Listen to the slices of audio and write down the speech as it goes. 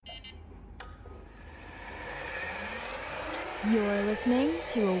You're listening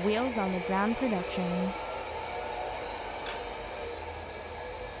to a Wheels on the Ground production.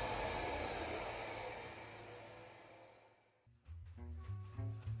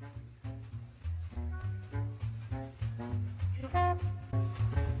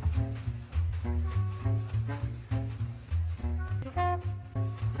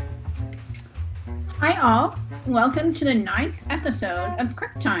 Hi all, welcome to the 9th episode of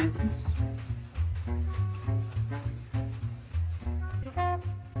Crypt Times.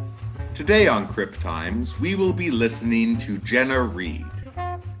 Today on Crypt Times, we will be listening to Jenna Reed,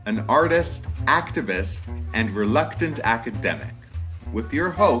 an artist, activist, and reluctant academic, with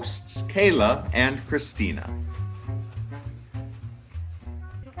your hosts Kayla and Christina.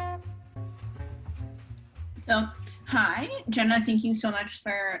 So, hi, Jenna, thank you so much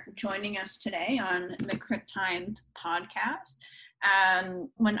for joining us today on the Crypt Times podcast.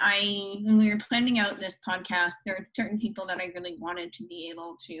 When we were planning out this podcast, there are certain people that I really wanted to be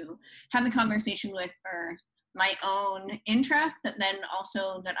able to have the conversation with for my own interest, but then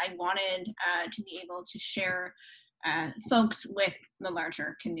also that I wanted to be able to share folks with the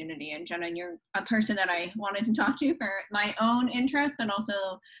larger community. And Jenna, you're a person that I wanted to talk to for my own interest, but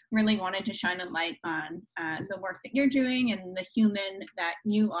also really wanted to shine a light on the work that you're doing and the human that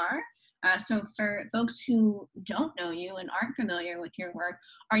you are. So for folks who don't know you and aren't familiar with your work,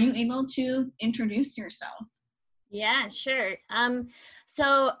 are you able to introduce yourself? Yeah, sure.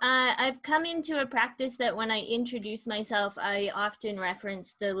 I've come into a practice that when I introduce myself, I often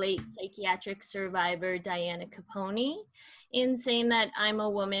reference the late psychiatric survivor Diana Capone in saying that I'm a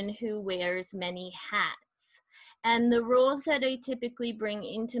woman who wears many hats. And the roles that I typically bring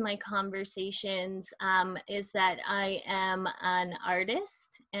into my conversations is that I am an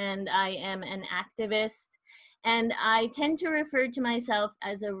artist and I am an activist. And I tend to refer to myself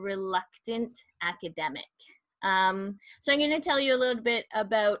as a reluctant academic. So I'm going to tell you a little bit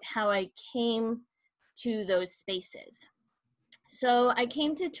about how I came to those spaces. So I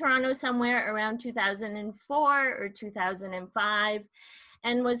came to Toronto somewhere around 2004 or 2005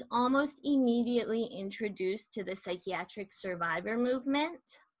 and was almost immediately introduced to the psychiatric survivor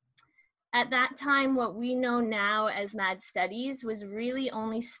movement. At that time, what we know now as MAD Studies was really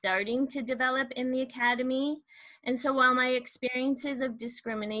only starting to develop in the academy. And so while my experiences of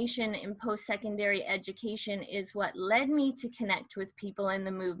discrimination in post-secondary education is what led me to connect with people in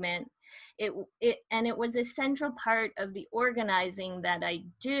the movement, it was a central part of the organizing that I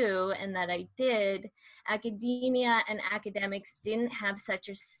do and that I did, academia and academics didn't have such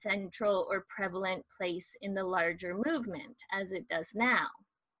a central or prevalent place in the larger movement as it does now.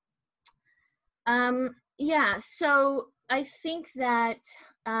 So I think that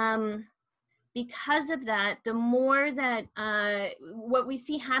because of that, the more that what we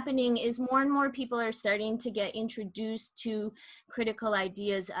see happening is more and more people are starting to get introduced to critical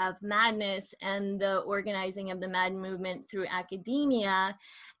ideas of madness and the organizing of the MAD movement through academia.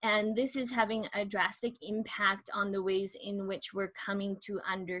 And this is having a drastic impact on the ways in which we're coming to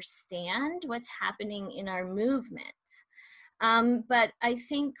understand what's happening in our movement. But I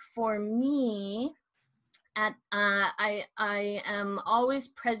think for me, I am always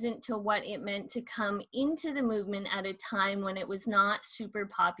present to what it meant to come into the movement at a time when it was not super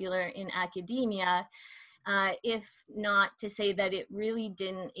popular in academia, if not to say that it really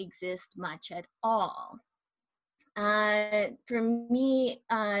didn't exist much at all. For me,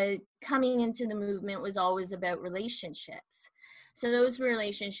 coming into the movement was always about relationships. So those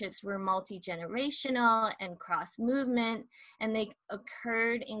relationships were multi-generational and cross-movement, and they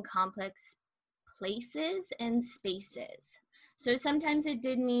occurred in complex places and spaces. So sometimes it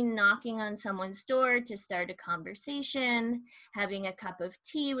did mean knocking on someone's door to start a conversation, having a cup of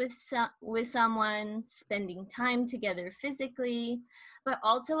tea with someone, spending time together physically, but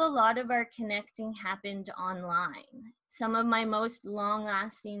also a lot of our connecting happened online. Some of my most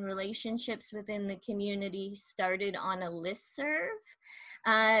long-lasting relationships within the community started on a listserv,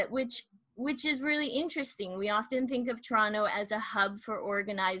 which is really interesting. We often think of Toronto as a hub for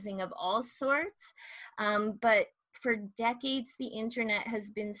organizing of all sorts, but for decades, the internet has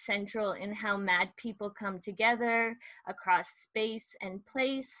been central in how MAD people come together across space and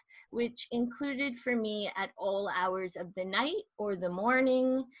place, which included for me at all hours of the night or the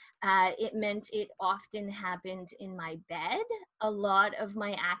morning. It meant it often happened in my bed. A lot of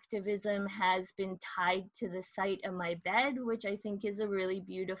my activism has been tied to the site of my bed, which I think is a really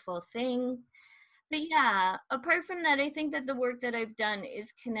beautiful thing. But yeah, apart from that, I think that the work that I've done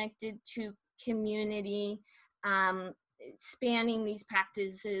is connected to community spanning these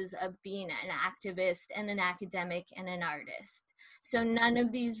practices of being an activist and an academic and an artist. So none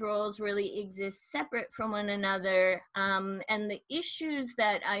of these roles really exist separate from one another. And the issues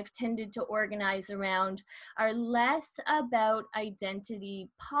that I've tended to organize around are less about identity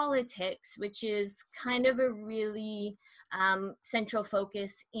politics, which is kind of a really central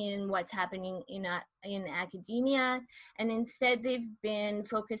focus in what's happening in academia. And instead, they've been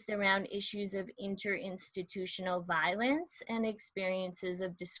focused around issues of interinstitutional violence and experiences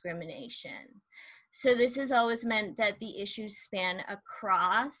of discrimination. So this has always meant that the issues span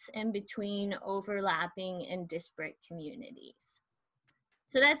across and between overlapping and disparate communities.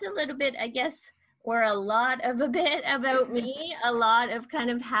 So that's a little bit, I guess, or a lot of a bit about me, a lot of kind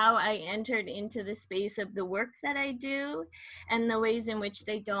of how I entered into the space of the work that I do and the ways in which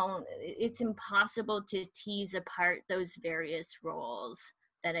it's impossible to tease apart those various roles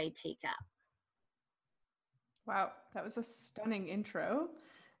that I take up. Wow, that was a stunning intro.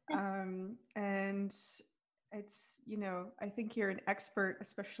 And it's, I think you're an expert,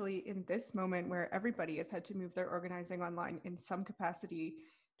 especially in this moment where everybody has had to move their organizing online in some capacity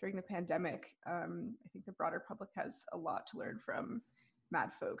during the pandemic. I think the broader public has a lot to learn from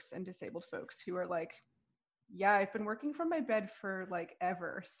MAD folks and disabled folks who are like, yeah, I've been working from my bed for like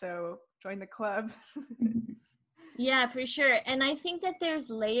ever, so join the club. Yeah, for sure. And I think that there's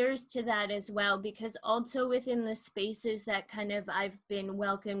layers to that as well, because also within the spaces that kind of I've been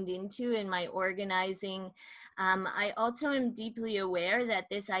welcomed into in my organizing, I also am deeply aware that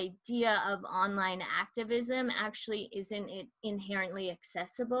this idea of online activism actually isn't inherently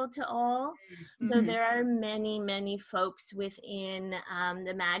accessible to all. Mm-hmm. So there are many, many folks within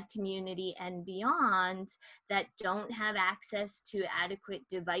the MAD community and beyond that don't have access to adequate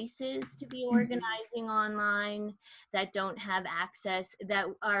devices to be organizing online, that don't have access, that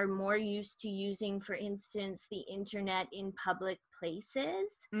are more used to using, for instance, the internet in public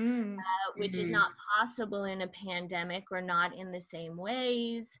places, which is not possible in a pandemic or not in the same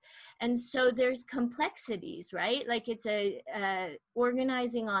ways. And so there's complexities, right? Like it's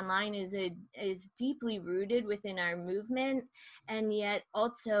organizing online is deeply rooted within our movement, and yet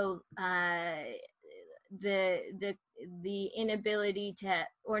also the inability to,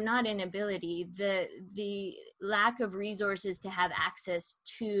 or not inability, the lack of resources to have access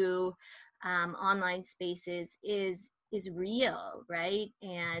to online spaces is real, right?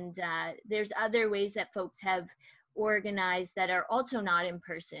 And there's other ways that folks have organized that are also not in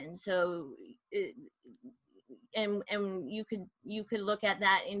person. So and you could look at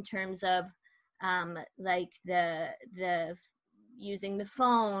that in terms of like the using the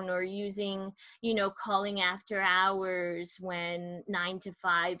phone, or using, calling after hours when 9 to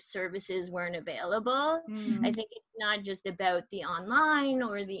 5 services weren't available. I think it's not just about the online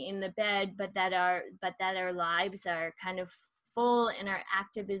or the in the bed, but that our lives are kind of full, and our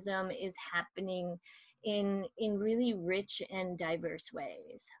activism is happening in really rich and diverse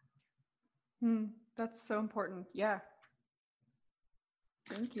ways. That's so important. Yeah.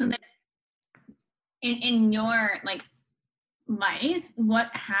 Thank you. So then in your life,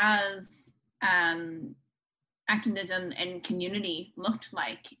 what has activism and community looked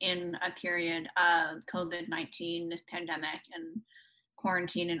like in a period of COVID-19, this pandemic, and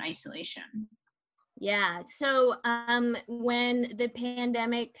quarantine and isolation? Yeah, so when the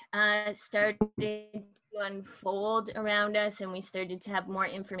pandemic started to unfold around us, and we started to have more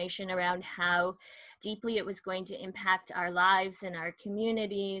information around how deeply it was going to impact our lives and our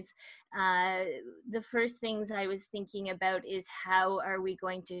communities, the first things I was thinking about is, how are we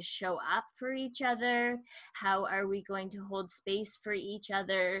going to show up for each other? How are we going to hold space for each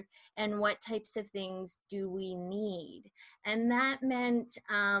other? And what types of things do we need? And that meant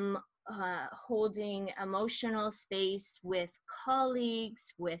holding emotional space with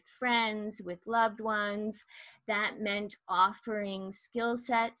colleagues, with friends, with loved ones. That meant offering skill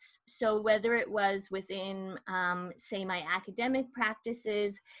sets. So whether it was within, say, my academic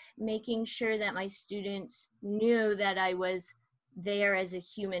practices, making sure that my students knew that I was there as a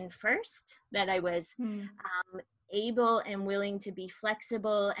human first, that I was able and willing to be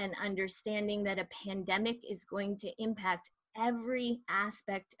flexible, and understanding that a pandemic is going to impact every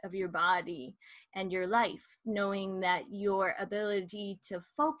aspect of your body and your life, knowing that your ability to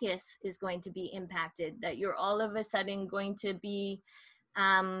focus is going to be impacted, that you're all of a sudden going to be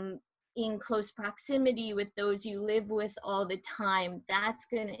in close proximity with those you live with all the time. That's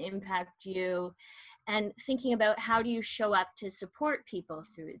going to impact you. And thinking about, how do you show up to support people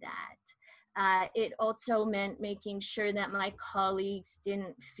through that? It also meant making sure that my colleagues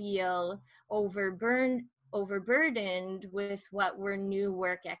didn't feel overburdened overburdened with what were new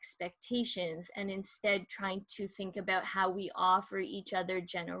work expectations, and instead trying to think about how we offer each other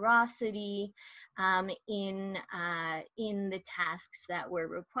generosity in the tasks that were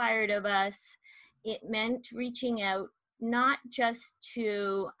required of us. It meant reaching out not just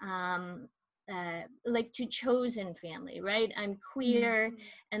to like to chosen family, right? I'm queer,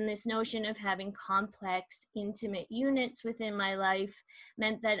 and this notion of having complex, intimate units within my life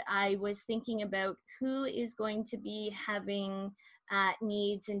meant that I was thinking about who is going to be having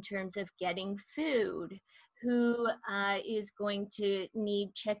needs in terms of getting food, who is going to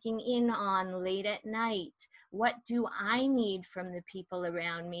need checking in on late at night, what do I need from the people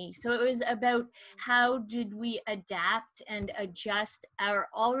around me? So it was about how did we adapt and adjust our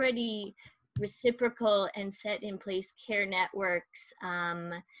already reciprocal and set in place care networks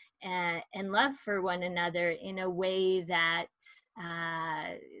and love for one another in a way that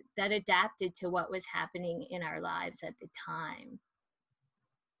that adapted to what was happening in our lives at the time.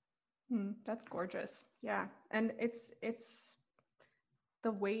 That's gorgeous. Yeah. And it's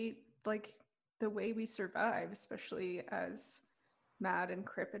the way, like the way we survive, especially as MAD and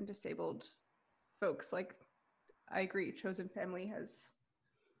CRIP and disabled folks. Like, I agree, chosen family has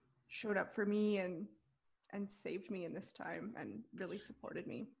showed up for me and saved me in this time and really supported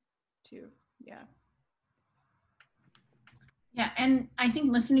me too. Yeah. Yeah, and I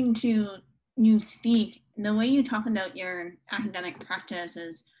think listening to you speak, the way you talk about your academic practice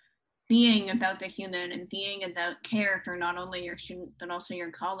is being about the human and being about care for not only your students but also your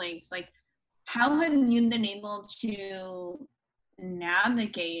colleagues. Like, how have you been able to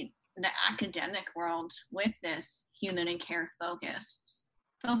navigate the academic world with this human and care focus?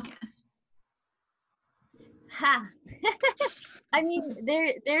 Ha! I mean,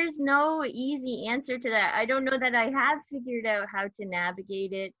 there's no easy answer to that. I don't know that I have figured out how to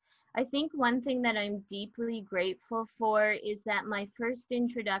navigate it. I think one thing that I'm deeply grateful for is that my first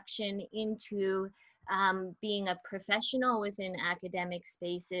introduction into being a professional within academic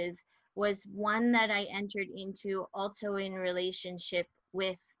spaces was one that I entered into also in relationship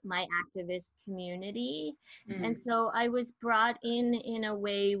with my activist community. And so I was brought in a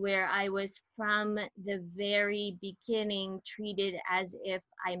way where I was from the very beginning treated as if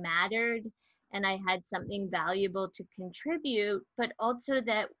I mattered and I had something valuable to contribute, but also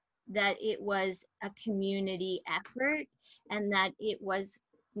that it was a community effort and that it was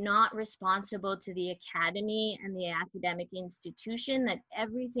not responsible to the academy and the academic institution, that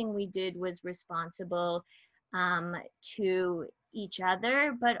everything we did was responsible to each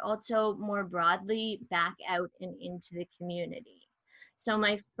other, but also more broadly back out and into the community. So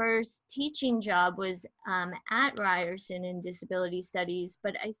my first teaching job was at Ryerson in disability studies,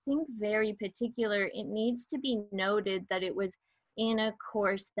 but I think very particular, it needs to be noted that it was in a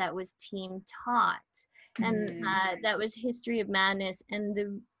course that was team taught. And that was History of Madness.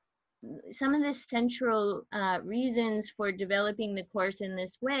 And some of the central reasons for developing the course in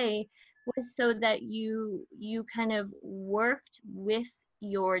this way was so that you kind of worked with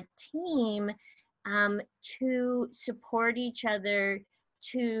your team to support each other,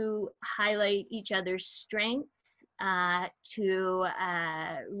 to highlight each other's strengths, to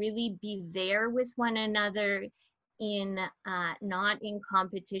really be there with one another in not in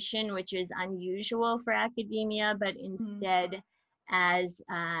competition, which is unusual for academia, but instead as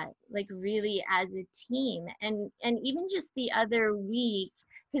like really as a team. And even just the other week,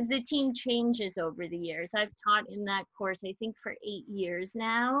 because the team changes over the years. I've taught in that course, I think, for 8 years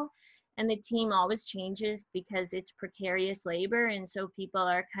now. And the team always changes because it's precarious labor. And so people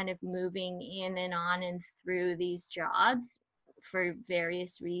are kind of moving in and on and through these jobs for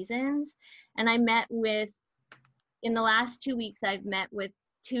various reasons. And I met with, in the last 2 weeks, I've met with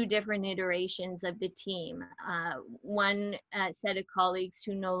 2 different iterations of the team. One set of colleagues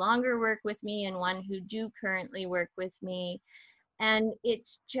who no longer work with me and one who do currently work with me. And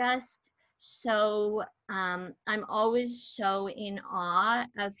it's just so, I'm always so in awe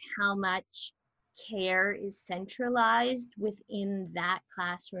of how much care is centralized within that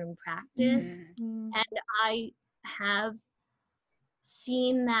classroom practice. And I have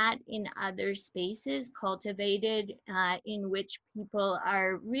seen that in other spaces cultivated in which people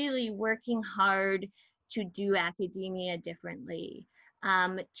are really working hard to do academia differently,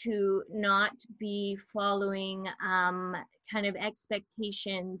 to not be following kind of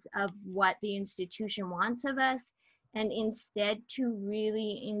expectations of what the institution wants of us, and instead to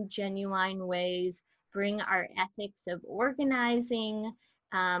really in genuine ways bring our ethics of organizing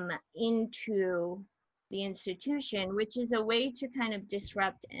into the institution, which is a way to kind of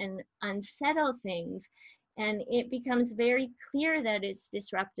disrupt and unsettle things And it becomes very clear that it's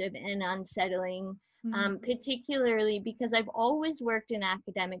disruptive and unsettling, particularly because I've always worked in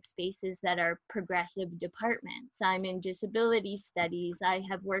academic spaces that are progressive departments. I'm in disability studies. I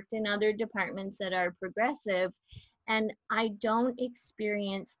have worked in other departments that are progressive, and I don't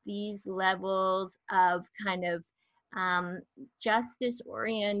experience these levels of kind of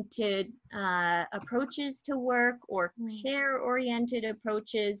justice-oriented approaches to work or care-oriented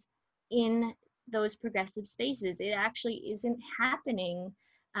approaches in those progressive spaces. It actually isn't happening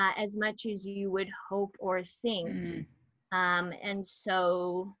as much as you would hope or think. And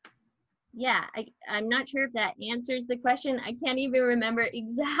so, yeah, I'm not sure if that answers the question. I can't even remember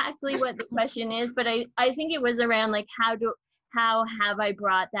exactly what the question is, but I think it was around like how have I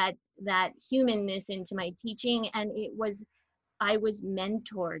brought that humanness into my teaching? And I was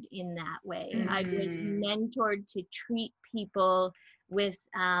mentored in that way. I was mentored to treat people with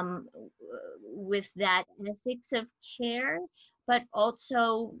that ethics of care, but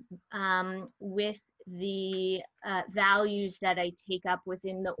also with the values that I take up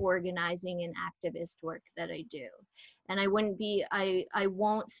within the organizing and activist work that I do. And I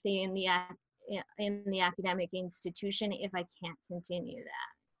won't stay in the academic institution if I can't continue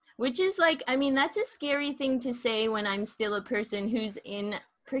that. Which is like, I mean, that's a scary thing to say when I'm still a person who's in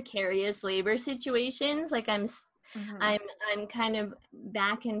precarious labor situations. Like I'm kind of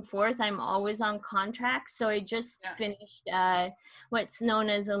back and forth. I'm always on contracts. So I just finished what's known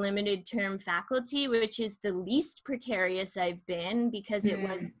as a limited term faculty, which is the least precarious I've been, because it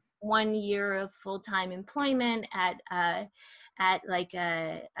was 1 year of full-time employment at like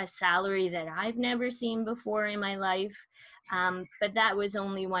a salary that I've never seen before in my life. But that was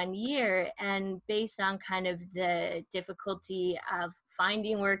only 1 year, and based on kind of the difficulty of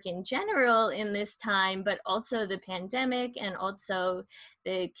finding work in general in this time, but also the pandemic and also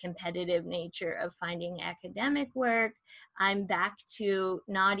the competitive nature of finding academic work, I'm back to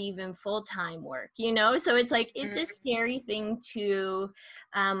not even full-time work, you know? So it's like, it's a scary thing to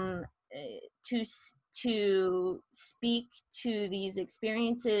speak to these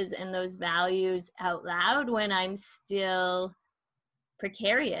experiences and those values out loud when I'm still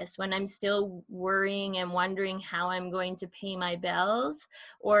precarious, when I'm still worrying and wondering how I'm going to pay my bills,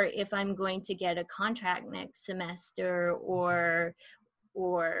 or if I'm going to get a contract next semester, or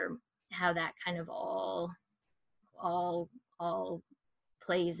how that kind of all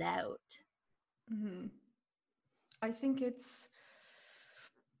plays out. I think it's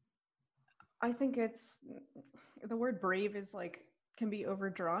the word brave is like, can be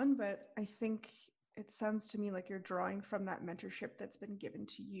overdrawn, but I think it sounds to me like you're drawing from that mentorship that's been given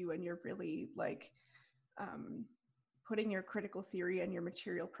to you, and you're really like putting your critical theory and your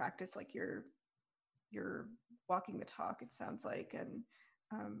material practice, like you're walking the talk, it sounds like, and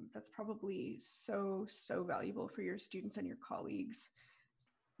that's probably so valuable for your students and your colleagues.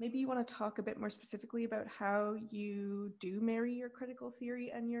 Maybe you want to talk a bit more specifically about how you do marry your critical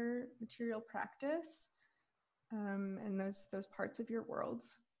theory and your material practice, and those parts of your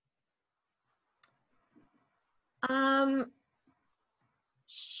worlds.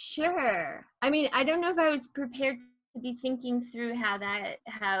 Sure. I mean, I don't know if I was prepared to be thinking through how that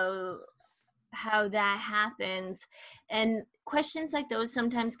happens, and questions like those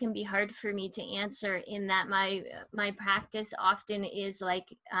sometimes can be hard for me to answer, in that my practice often is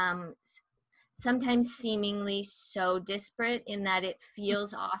like sometimes seemingly so disparate, in that it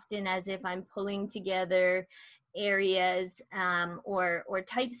feels often as if I'm pulling together areas or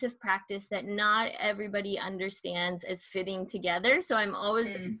types of practice that not everybody understands as fitting together. So I'm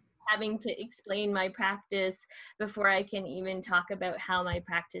always having to explain my practice before I can even talk about how my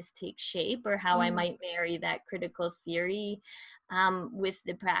practice takes shape, or how I might marry that critical theory with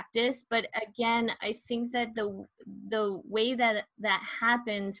the practice. But again, I think that the way that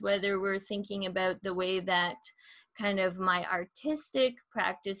happens, whether we're thinking about the way that kind of my artistic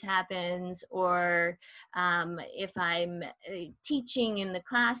practice happens, or if I'm teaching in the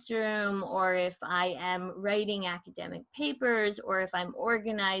classroom, or if I am writing academic papers, or if I'm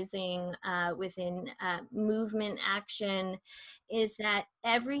organizing within movement action, is that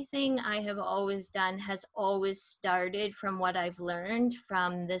everything I have always done has always started from what I've learned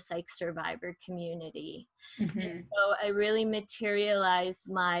from the psych survivor community. And so I really materialized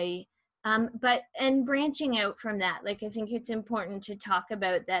my and branching out from that, like, I think it's important to talk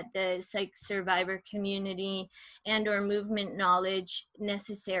about that the psych survivor community and or movement knowledge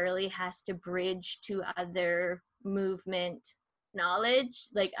necessarily has to bridge to other movement knowledge,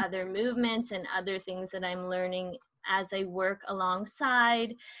 like other movements and other things that I'm learning as I work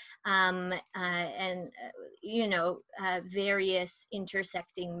alongside, various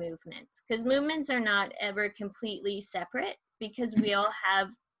intersecting movements. Because movements are not ever completely separate, because we all have,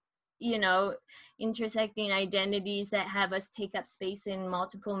 intersecting identities that have us take up space in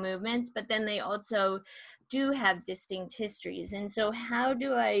multiple movements, but then they also do have distinct histories. And so how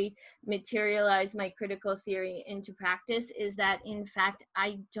do I materialize my critical theory into practice is that, in fact,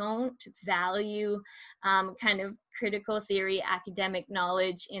 I don't value kind of critical theory academic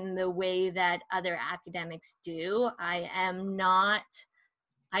knowledge in the way that other academics do. I am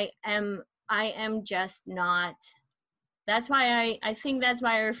just not. That's why I think that's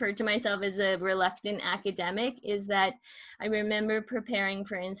why I refer to myself as a reluctant academic, is that I remember preparing,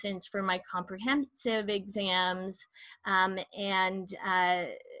 for instance, for my comprehensive exams,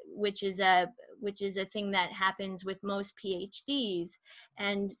 which is a thing that happens with most PhDs.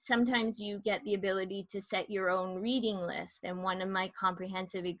 And sometimes you get the ability to set your own reading list. And one of my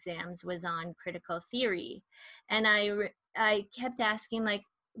comprehensive exams was on critical theory. And I kept asking, like,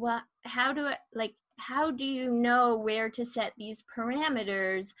 well, how do you know where to set these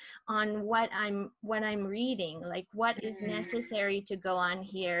parameters on what I'm reading? Like, what is necessary to go on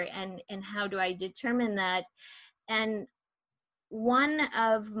here, and how do I determine that? And one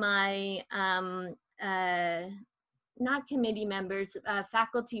of my not committee members,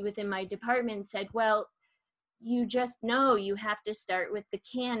 faculty within my department said, well, you just know you have to start with the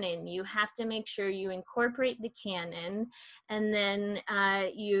canon. You have to make sure you incorporate the canon, and then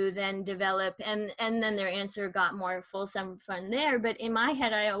you then develop, and then their answer got more fulsome from there. But in my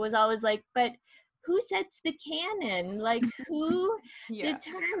head, I was always like, but who sets the canon? Like, who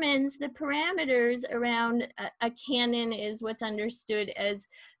determines the parameters around a canon? Is what's understood as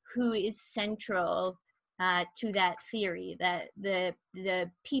who is central to that theory, that the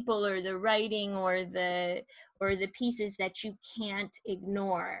people or the writing or the pieces that you can't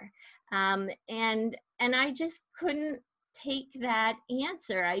ignore. And I just couldn't take that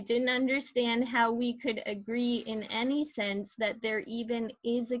answer. I didn't understand how we could agree in any sense that there even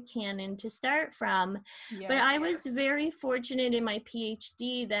is a canon to start from. But I was very fortunate in my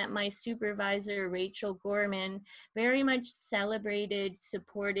PhD that my supervisor, Rachel Gorman, very much celebrated,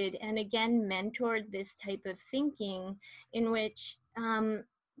 supported, and again mentored this type of thinking, in which the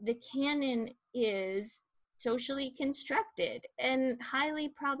canon is socially constructed and highly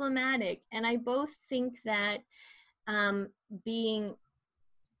problematic. And I both think that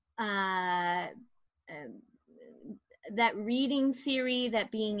that reading theory,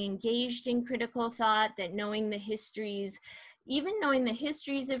 that being engaged in critical thought, that knowing the histories, even knowing the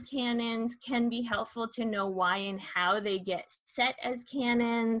histories of canons, can be helpful to know why and how they get set as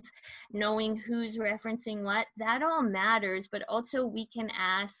canons, knowing who's referencing what, that all matters. But also we can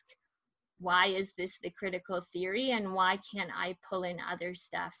ask, why is this the critical theory, and why can't I pull in other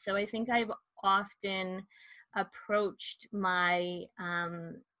stuff? So I think I've often approached my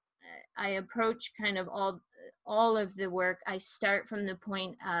I approach kind of all of the work. I start from the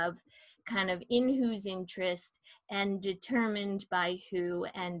point of kind of in whose interest, and determined by who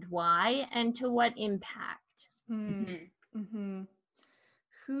and why, and to what impact.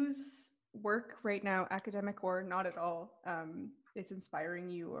 Whose work right now, academic or not at all, is inspiring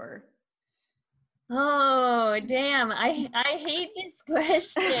you? Or oh damn, I hate this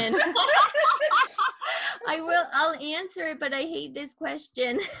question. I'll answer it, but I hate this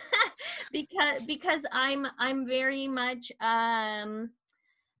question because I'm very much I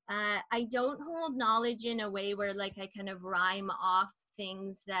don't hold knowledge in a way where, like, I kind of rhyme off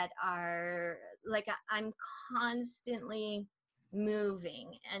things that are like, I'm constantly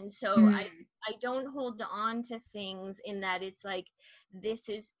moving, and so I don't hold on to things in that it's like, this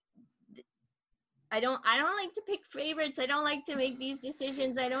is, I don't like to pick favorites. I don't like to make these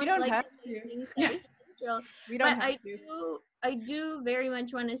decisions. I don't like to make things that are central. We don't but have to. I do very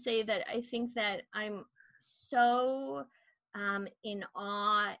much want to say that I think that I'm so in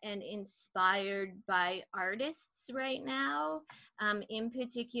awe and inspired by artists right now, in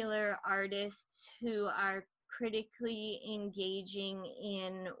particular artists who are critically engaging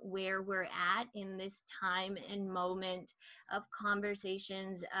in where we're at in this time and moment of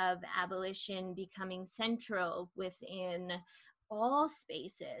conversations of abolition becoming central within all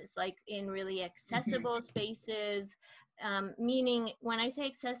spaces, like in really accessible spaces. Meaning, when I say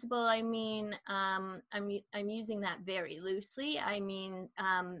accessible, I mean, I'm using that very loosely. I mean,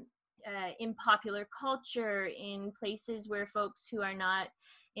 in popular culture, in places where folks who are not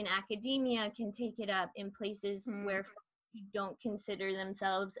in academia can take it up, in places where folks don't consider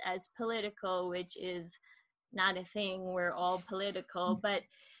themselves as political, which is not a thing. We're all political, but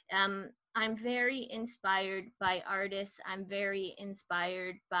I'm very inspired by artists. I'm very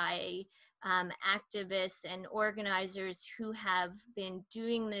inspired by activists and organizers who have been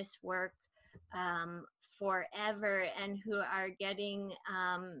doing this work forever, and who are getting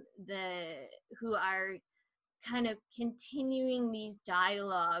who are kind of continuing these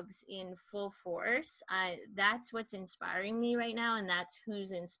dialogues in full force. That's what's inspiring me right now, and that's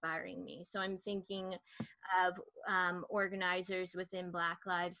who's inspiring me. So I'm thinking of organizers within Black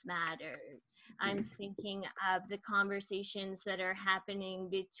Lives Matter. I'm thinking of the conversations that are happening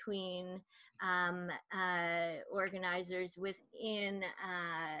between organizers within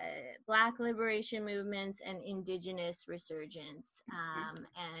Black liberation movements and Indigenous resurgence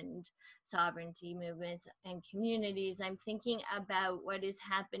and sovereignty movements and communities. I'm thinking about what is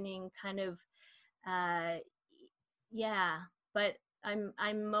happening kind of, but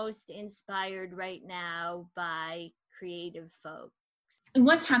I'm most inspired right now by creative folks.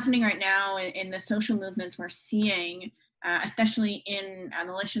 What's happening right now in the social movements we're seeing, especially in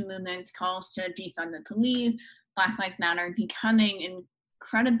abolition movements, calls to defund the police, Black Lives Matter becoming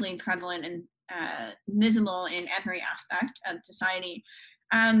incredibly prevalent and visible in every aspect of society.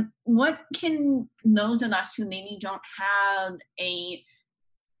 What can those of us who maybe don't have a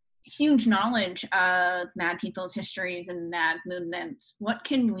huge knowledge of Mad people's histories and Mad movements, what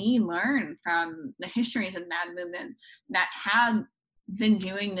can we learn from the histories of Mad movement that have been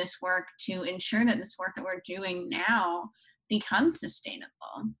doing this work to ensure that this work that we're doing now becomes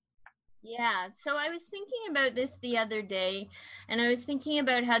sustainable? Yeah, so I was thinking about this the other day, and I was thinking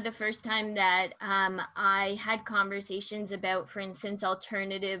about how the first time that I had conversations about, for instance,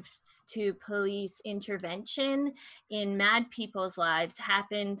 alternatives to police intervention in Mad people's lives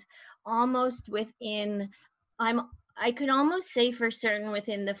happened almost within, I could almost say for certain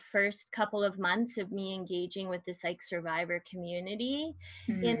within the first couple of months of me engaging with the psych survivor community,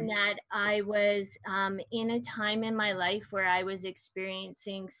 in that I was in a time in my life where I was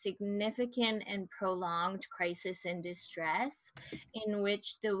experiencing significant and prolonged crisis and distress, in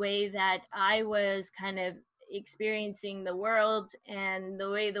which the way that I was kind of experiencing the world and the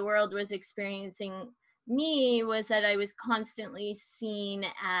way the world was experiencing me was that I was constantly seen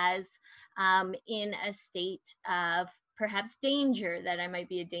as in a state of perhaps danger, that I might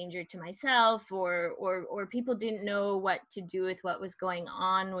be a danger to myself, or people didn't know what to do with what was going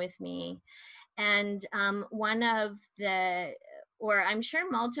on with me. And one of the, or I'm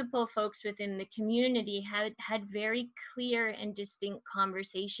sure multiple folks within the community had very clear and distinct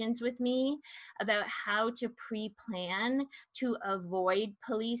conversations with me about how to pre-plan to avoid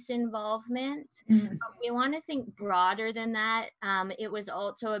police involvement. We want to think broader than that. It was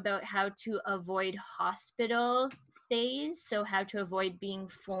also about how to avoid hospital stays, so how to avoid being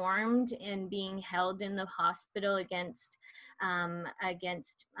formed and being held in the hospital against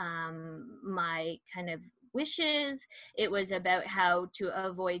my kind of wishes. It was about how to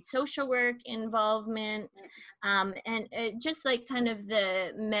avoid social work involvement, and just like kind of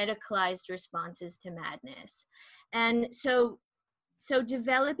the medicalized responses to madness. And so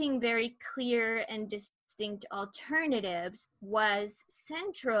developing very clear and distinct alternatives was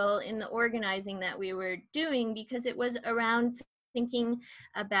central in the organizing that we were doing, because it was around thinking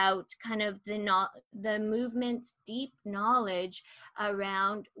about kind of the movement's deep knowledge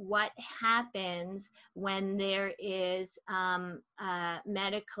around what happens when there is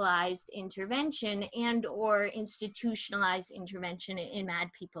medicalized intervention and or institutionalized intervention in Mad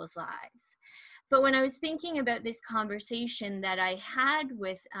people's lives. But when I was thinking about this conversation that I had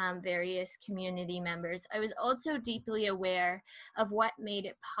with various community members, I was also deeply aware of what made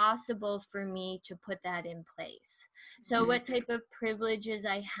it possible for me to put that in place. So what type of privileges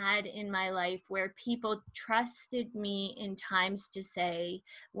I had in my life where people trusted me in times to say,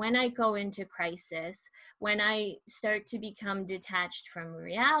 when I go into crisis, when I start to become detached from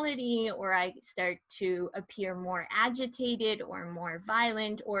reality, or I start to appear more agitated or more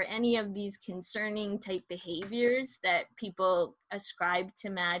violent, or any of these concerning type behaviors that people ascribe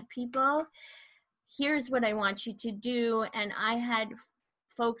to Mad people, here's what I want you to do. And I had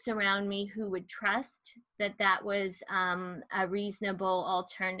folks around me who would trust that that was a reasonable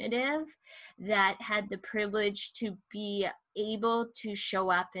alternative, that had the privilege to be able to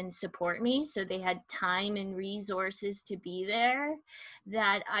show up and support me, so they had time and resources to be there,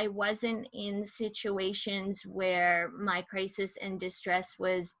 that I wasn't in situations where my crisis and distress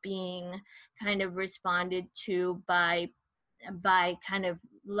was being kind of responded to by kind of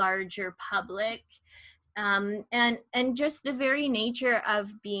larger public. And just the very nature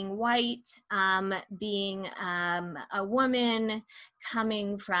of being white, being a woman,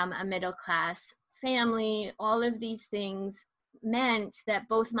 coming from a middle class family, all of these things meant that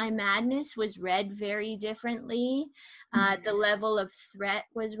both my madness was read very differently, the level of threat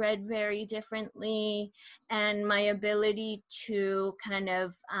was read very differently, and my ability to kind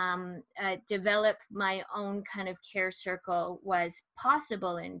of develop my own kind of care circle was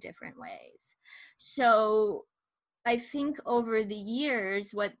possible in different ways. So I think over the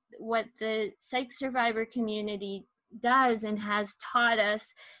years, what the psych survivor community does and has taught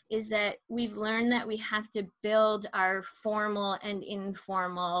us is that we've learned that we have to build our formal and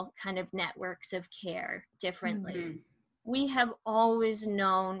informal kind of networks of care differently. We have always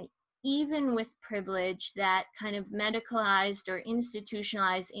known, even with privilege, that kind of medicalized or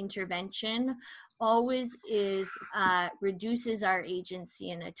institutionalized intervention always reduces our agency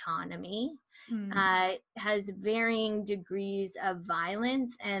and autonomy, has varying degrees of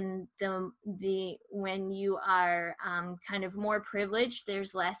violence, and when you are kind of more privileged,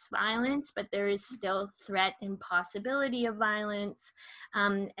 there's less violence, but there is still threat and possibility of violence,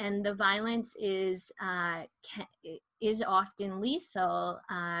 and the violence is often lethal,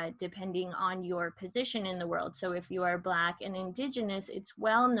 depending on your position in the world. So if you are Black and Indigenous, it's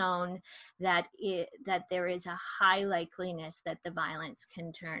well known that there is a high likeliness that the violence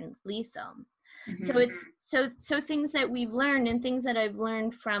can turn lethal. So it's so things that we've learned, and things that I've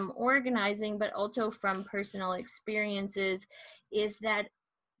learned from organizing, but also from personal experiences, is that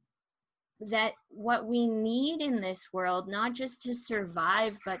what we need in this world, not just to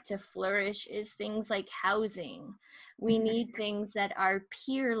survive, but to flourish, is things like housing. We need things that are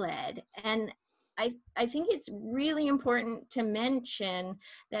peer-led. And I think it's really important to mention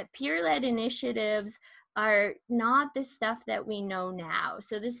that peer-led initiatives are not the stuff that we know now.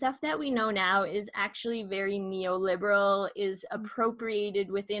 So the stuff that we know now is actually very neoliberal, is appropriated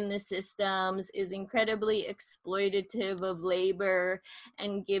within the systems, is incredibly exploitative of labor,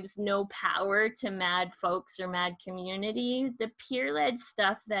 and gives no power to mad folks or mad community. The peer-led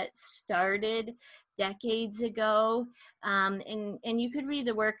stuff that started decades ago, and you could read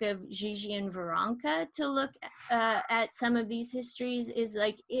the work of Gigi and Veronica to look at some of these histories, is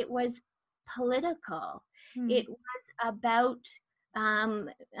like, it was political. It was about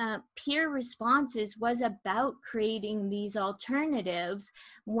peer responses, was about creating these alternatives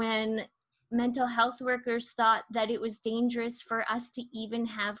when mental health workers thought that it was dangerous for us to even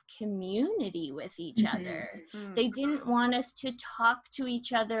have community with each other. They didn't want us to talk to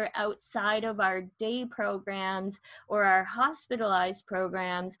each other outside of our day programs or our hospitalized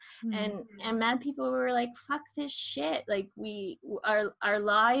programs. And mad people were like, fuck this shit. Like, our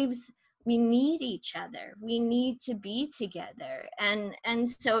lives, we need each other. We need to be together. And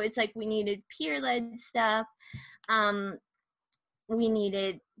so it's like, we needed peer-led stuff. We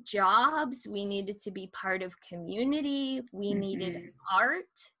needed jobs. We needed to be part of community. We needed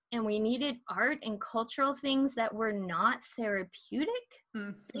art, and we needed art and cultural things that were not therapeutic,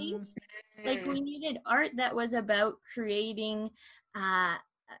 at least. Like, we needed art that was about creating,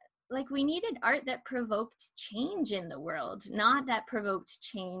 like, we needed art that provoked change in the world, not that provoked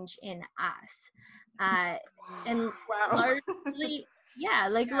change in us. And largely,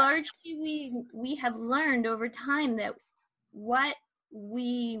 largely we have learned over time that what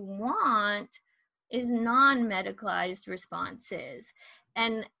we want is non-medicalized responses.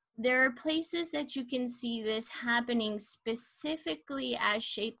 And there are places that you can see this happening, specifically as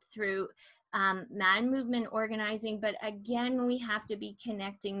shaped through mad movement organizing. But again, we have to be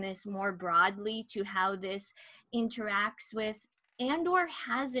connecting this more broadly to how this interacts with and or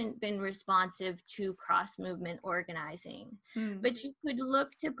hasn't been responsive to cross-movement organizing. But you could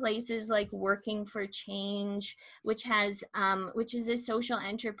look to places like Working for Change, which is a social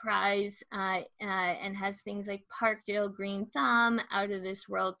enterprise and has things like Parkdale Green Thumb, Out of This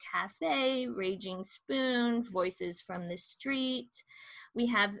World Cafe, Raging Spoon, Voices from the Street. We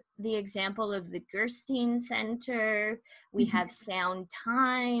have the example of the Gerstein Center. We have Sound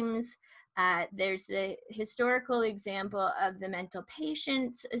Times. There's the historical example of the Mental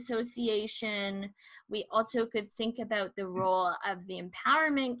Patients Association. We also could think about the role of the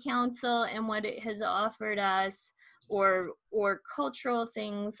Empowerment Council and what it has offered us, or cultural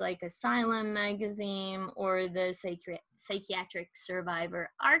things like Asylum Magazine or the Psychiatric Survivor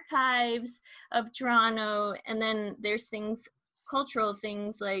Archives of Toronto. And then there's cultural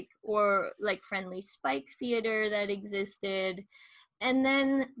things like Friendly Spike Theater that existed. And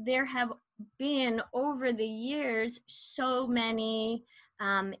then there have been, over the years, so many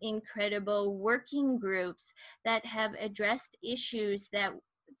incredible working groups that have addressed issues that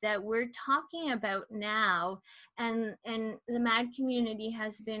we're talking about now. And the MAD community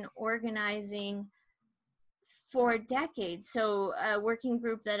has been organizing for decades. So a working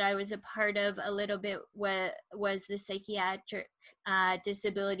group that I was a part of a little bit was the Psychiatric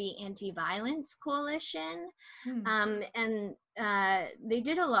Disability Anti-Violence Coalition. And they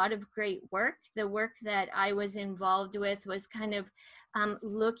did a lot of great work. The work that I was involved with was kind of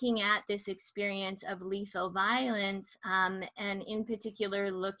looking at this experience of lethal violence, and in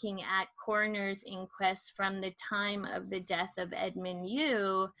particular looking at coroner's inquests from the time of the death of Edmund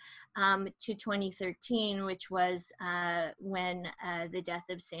Yu to 2013, which was when the death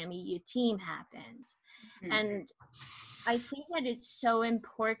of Sammy Yatim happened. And I think that it's so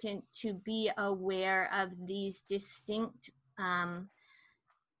important to be aware of these distinct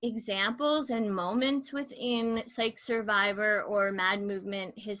examples and moments within Psych Survivor or Mad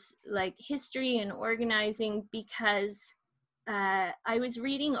Movement history and organizing, because I was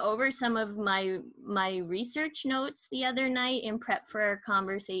reading over some of my research notes the other night in prep for our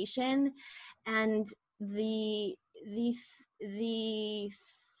conversation, and the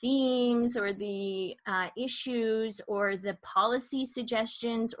themes or the issues or the policy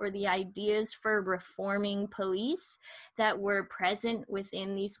suggestions or the ideas for reforming police that were present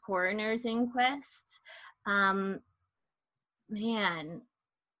within these coroner's inquests, man,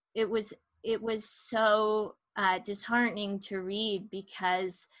 it was so disheartening to read,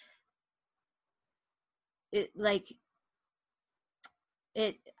 because it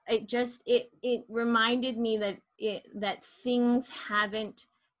reminded me that things haven't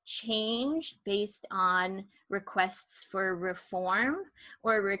changed based on requests for reform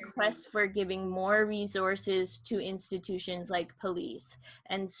or requests for giving more resources to institutions like police.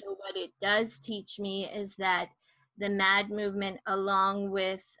 And so what it does teach me is that the Mad Movement, along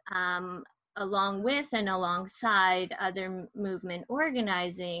with and alongside other movement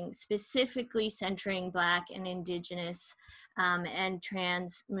organizing, specifically centering Black and Indigenous and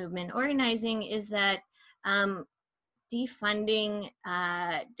trans movement organizing, is that defunding,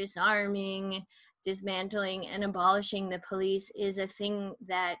 disarming, dismantling, and abolishing the police is a thing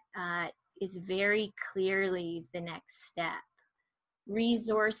that is very clearly the next step.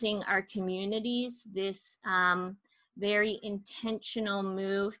 Resourcing our communities, this very intentional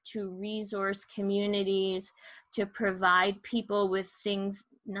move to resource communities, to provide people with things,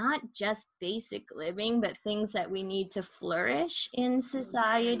 not just basic living, but things that we need to flourish in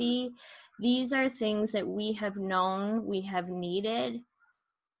society. These are things that we have known, we have needed.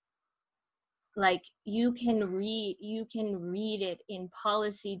 Like, you can read it in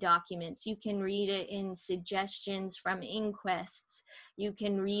policy documents, you can read it in suggestions from inquests, you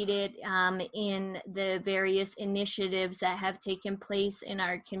can read it in the various initiatives that have taken place in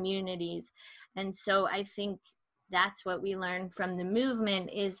our communities. And so I think that's what we learned from the movement,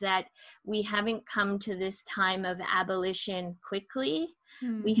 is that we haven't come to this time of abolition quickly.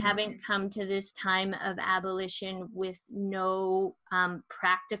 We haven't come to this time of abolition with no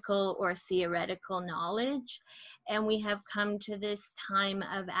practical or theoretical knowledge. And we have come to this time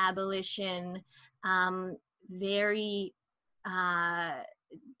of abolition very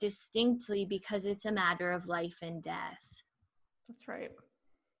distinctly because it's a matter of life and death. That's right.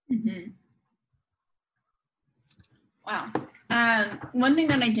 Mm-hmm. Wow. One thing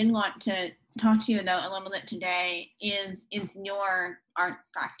that I did want to talk to you about a little bit today is your art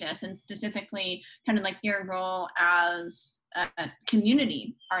practice, and specifically kind of like your role as a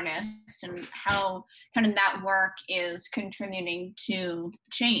community artist and how kind of that work is contributing to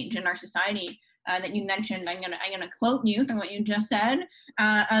change in our society. That you mentioned, I'm gonna quote you from what you just said,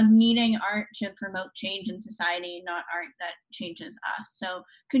 of needing art to promote change in society, not art that changes us. So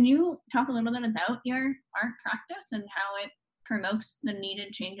can you talk a little bit about your art practice and how it promotes the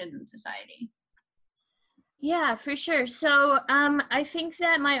needed changes in society? Yeah, for sure. So I think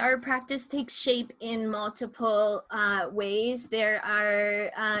that my art practice takes shape in multiple ways. There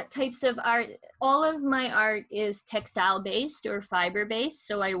are types of art. All of my art is textile based or fiber based.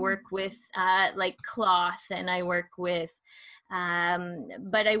 So I work with like cloth, and I work with,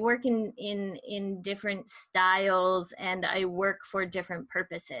 but I work in different styles, and I work for different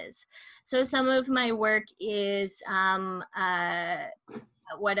purposes. So some of my work is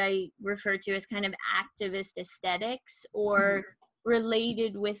what I refer to as kind of activist aesthetics, or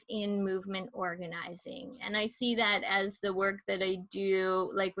related within movement organizing. And I see that as the work that I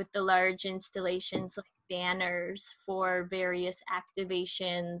do, like with the large installations like banners for various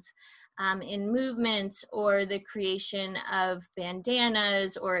activations in movements, or the creation of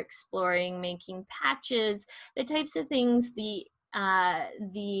bandanas, or exploring making patches, the types of things, the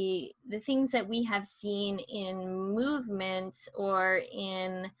things that we have seen in movements or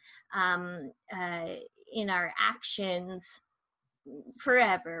in our actions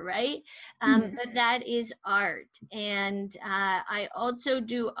forever, right? But that is art. And I also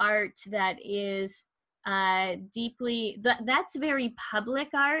do art that is that's very public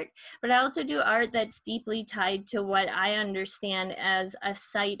art, but I also do art that's deeply tied to what I understand as a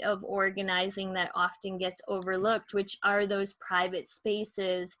site of organizing that often gets overlooked, which are those private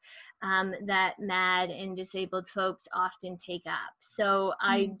spaces that MAD and disabled folks often take up. So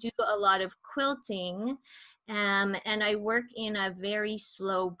I do a lot of quilting, and I work in a very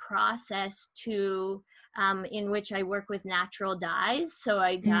slow process in which I work with natural dyes. So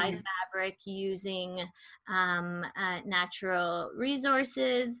I dye fabric using natural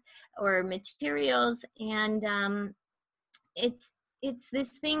resources or materials, and it's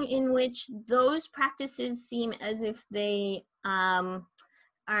this thing in which those practices seem as if they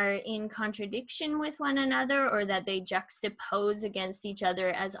are in contradiction with one another, or that they juxtapose against each other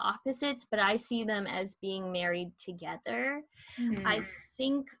as opposites, but I see them as being married together. I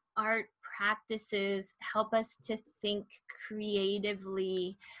think art practices help us to think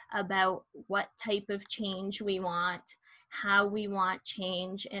creatively about what type of change we want, how we want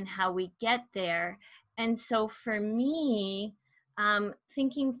change, and how we get there. And so for me,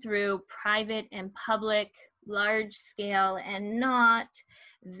 thinking through private and public, large scale and not,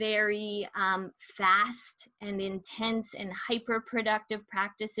 very fast and intense and hyper productive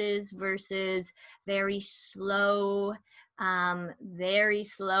practices versus very slow and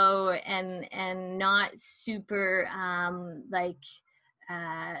not super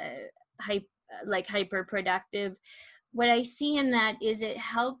hyper productive. What I see in that is it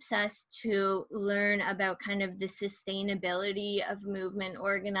helps us to learn about kind of the sustainability of movement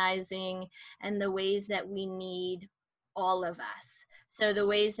organizing and the ways that we need all of us. So the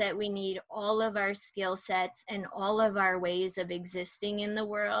ways that we need all of our skill sets and all of our ways of existing in the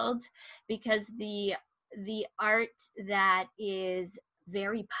world, because the art that is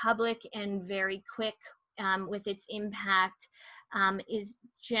very public and very quick with its impact is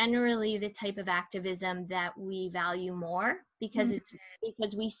generally the type of activism that we value more, because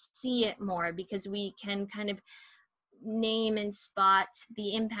because we see it more, because we can kind of name and spot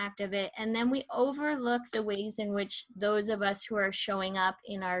the impact of it, and then we overlook the ways in which those of us who are showing up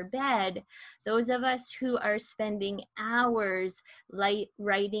in our bed, those of us who are spending hours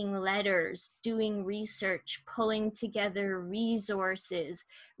writing letters, doing research, pulling together resources,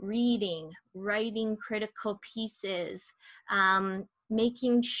 reading, writing critical pieces,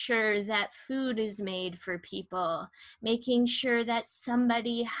 making sure that food is made for people, making sure that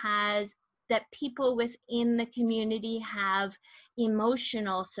that people within the community have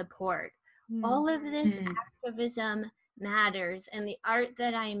emotional support. All of this activism matters, and the art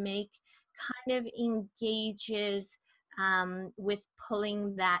that I make kind of engages with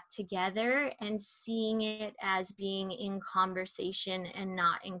pulling that together and seeing it as being in conversation and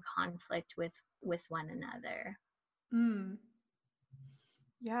not in conflict with one another.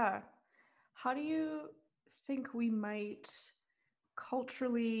 Yeah. How do you think we might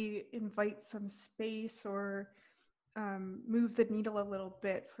culturally invite some space or move the needle a little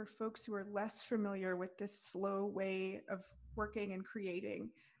bit for folks who are less familiar with this slow way of working and creating,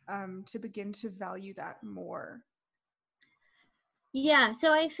 to begin to value that more? Yeah,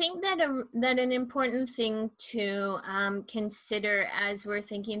 so I think that an important thing to consider as we're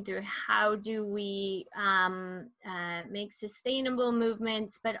thinking through how do we make sustainable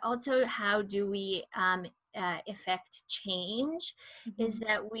movements, but also how do we effect change, is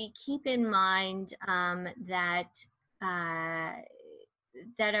that we keep in mind that our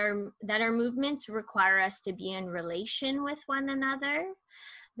movements require us to be in relation with one another,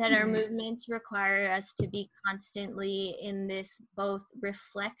 that our movements require us to be constantly in this both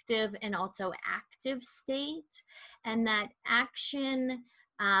reflective and also active state, and that action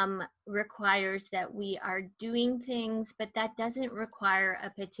requires that we are doing things, but that doesn't require a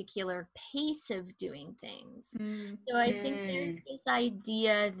particular pace of doing things. So I think there's this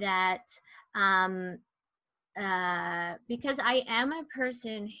idea that because I am a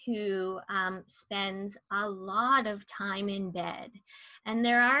person who spends a lot of time in bed, and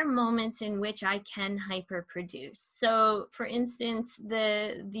there are moments in which I can hyperproduce. So for instance,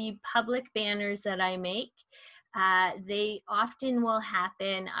 the public banners that I make, they often will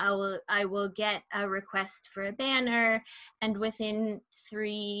happen. I will get a request for a banner, and within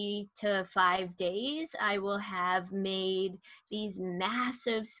 3 to 5 days, I will have made these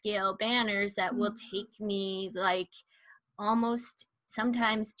massive scale banners that will take me like almost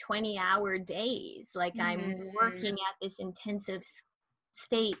sometimes 20-hour days. Like I'm working at this intensive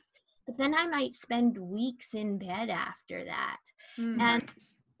state, but then I might spend weeks in bed after that. And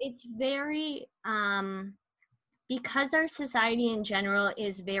it's very, because our society in general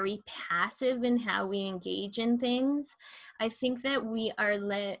is very passive in how we engage in things, I think that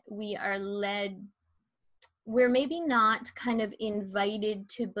we're maybe not kind of invited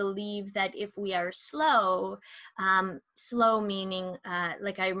to believe that if we are slow, slow meaning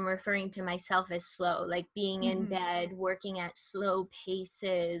like I'm referring to myself as slow, like being in bed, working at slow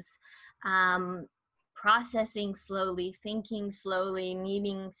paces, processing slowly, thinking slowly,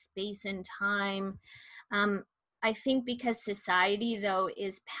 needing space and time. I think because society, though,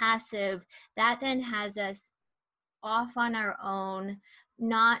 is passive, that then has us off on our own,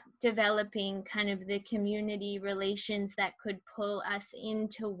 not developing kind of the community relations that could pull us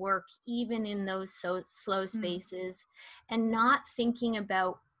into work, even in those slow spaces, and not thinking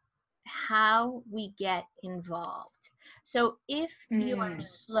about how we get involved. So if you are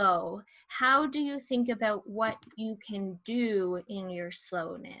slow, how do you think about what you can do in your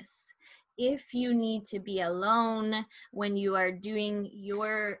slowness? If you need to be alone when you are doing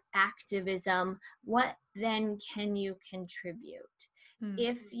your activism, what then can you contribute?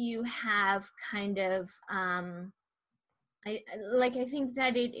 If you have kind of, I think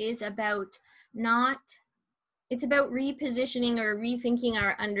that it is about it's about repositioning or rethinking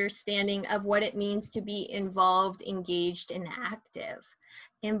our understanding of what it means to be involved, engaged, and active.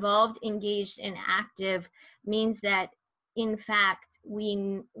 Involved, engaged, and active means that, in fact,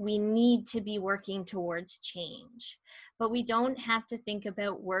 we need to be working towards change. But we don't have to think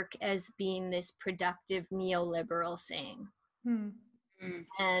about work as being this productive neoliberal thing.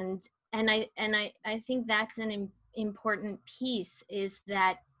 And I think that's an important piece, is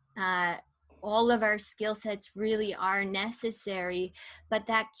that all of our skill sets really are necessary, but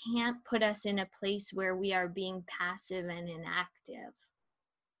that can't put us in a place where we are being passive and inactive.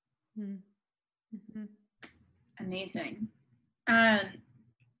 Amazing. And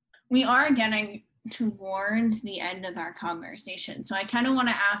we are getting towards the end of our conversation. So I kind of want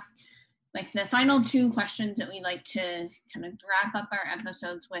to ask, like, the final two questions that we like to kind of wrap up our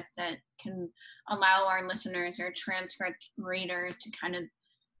episodes with, that can allow our listeners or transcript readers to kind of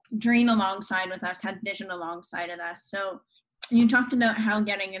dream alongside with us, have vision alongside of us. So you talked about how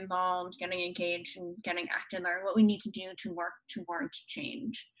getting involved, getting engaged, and getting active are what we need to do to work towards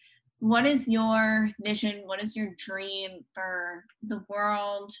change. What is your vision? What is your dream for the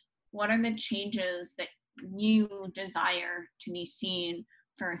world? What are the changes that you desire to be seen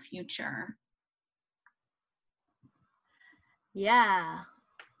for a future? Yeah.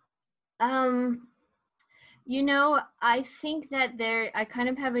 I think that I kind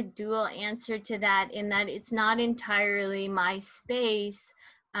of have a dual answer to that, in that it's not entirely my space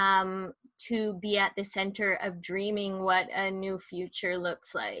to be at the center of dreaming what a new future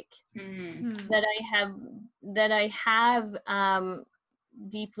looks like. That I have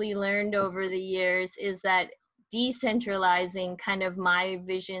deeply learned over the years is that decentralizing kind of my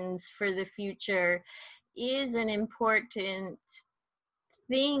visions for the future is an important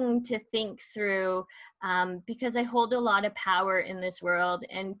thing to think through, because I hold a lot of power in this world,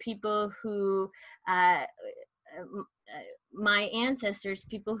 and people who my ancestors,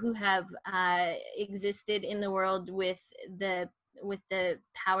 people who have existed in the world with the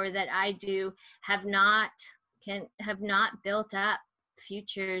power that I do, have not built up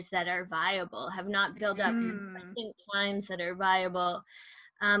futures that are viable, have not built up present times that are viable.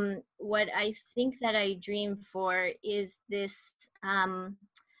 What I think that I dream for is this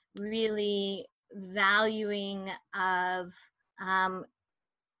really valuing of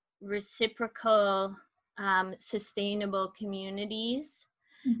reciprocal, sustainable communities,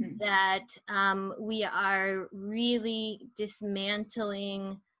 that we are really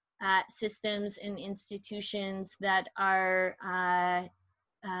dismantling systems and institutions that are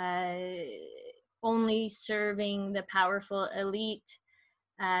only serving the powerful elite.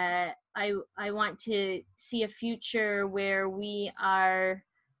 I want to see a future where we are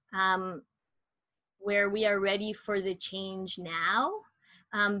ready for the change now,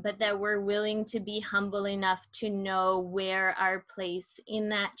 but that we're willing to be humble enough to know where our place in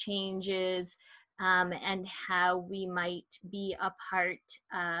that change is, and how we might be a part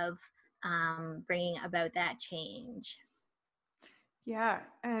of bringing about that change. Yeah,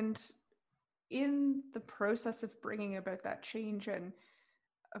 and in the process of bringing about that change, and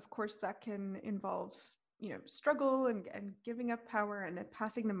of course that can involve, struggle and giving up power and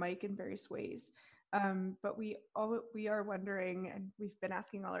passing the mic in various ways. But we are wondering, and we've been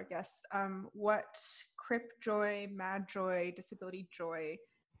asking all our guests, what Crip joy, mad joy, disability joy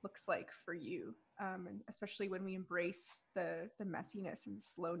looks like for you, and especially when we embrace the messiness and the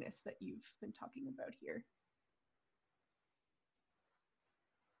slowness that you've been talking about here.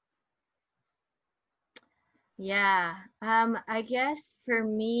 Yeah, I guess for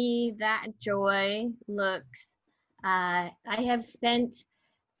me, that joy looks, I have spent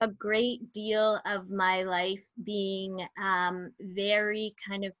a great deal of my life being very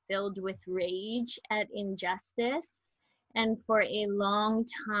kind of filled with rage at injustice. And for a long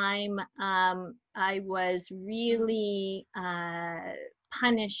time, I was really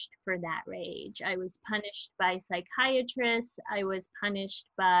punished for that rage. I was punished by psychiatrists. I was punished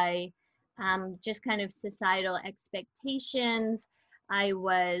by just kind of societal expectations. I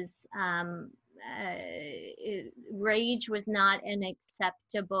was, rage was not an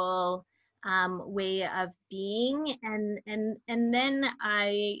acceptable way of being. And then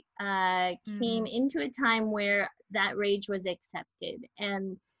I came into a time where that rage was accepted,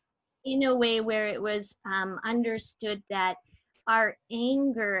 and in a way where it was understood that our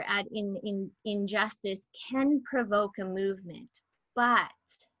anger at injustice can provoke a movement. But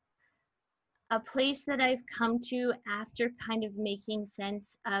a place that I've come to after kind of making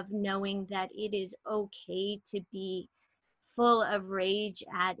sense of knowing that it is okay to be full of rage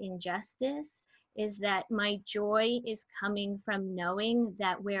at injustice is that my joy is coming from knowing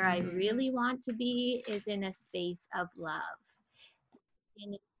that where I really want to be is in a space of love,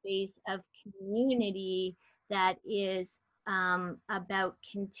 in a space of community that is about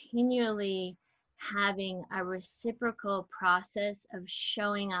continually having a reciprocal process of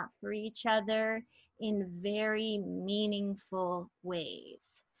showing up for each other in very meaningful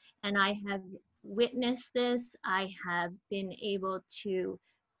ways. And I have witnessed this. I have been able to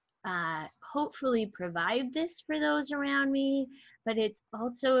hopefully provide this for those around me, but it's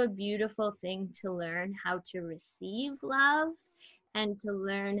also a beautiful thing to learn how to receive love and to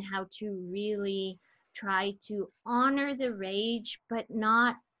learn how to really try to honor the rage, but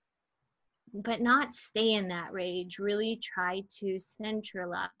not stay in that rage. Really try to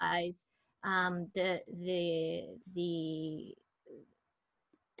centralize the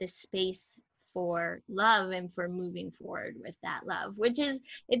space for love and for moving forward with that love, which is,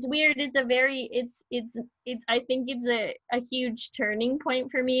 it's weird. It's a very, I think it's a huge turning point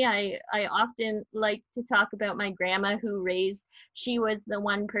for me. I often like to talk about my grandma she was the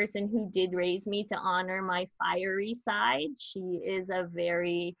one person who did raise me to honor my fiery side. She is a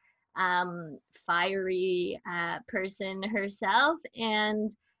very fiery person herself.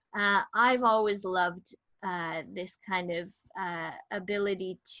 And I've always loved this kind of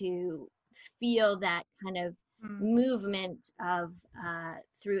ability to feel that kind of movement of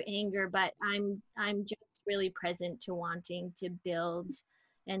through anger, but I'm just really present to wanting to build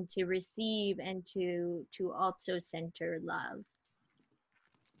and to receive and to also center love,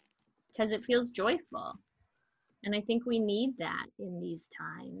 because it feels joyful. And I think we need that in these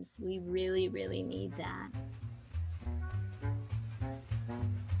times. We really, really need that.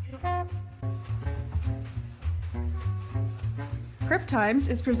 Crypt Times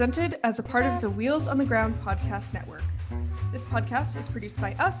is presented as a part of the Wheels on the Ground podcast network. This podcast is produced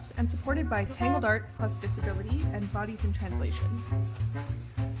by us and supported by Tangled Art Plus Disability and Bodies in Translation.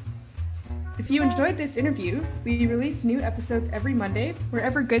 If you enjoyed this interview, we release new episodes every Monday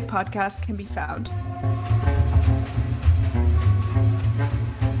wherever good podcasts can be found.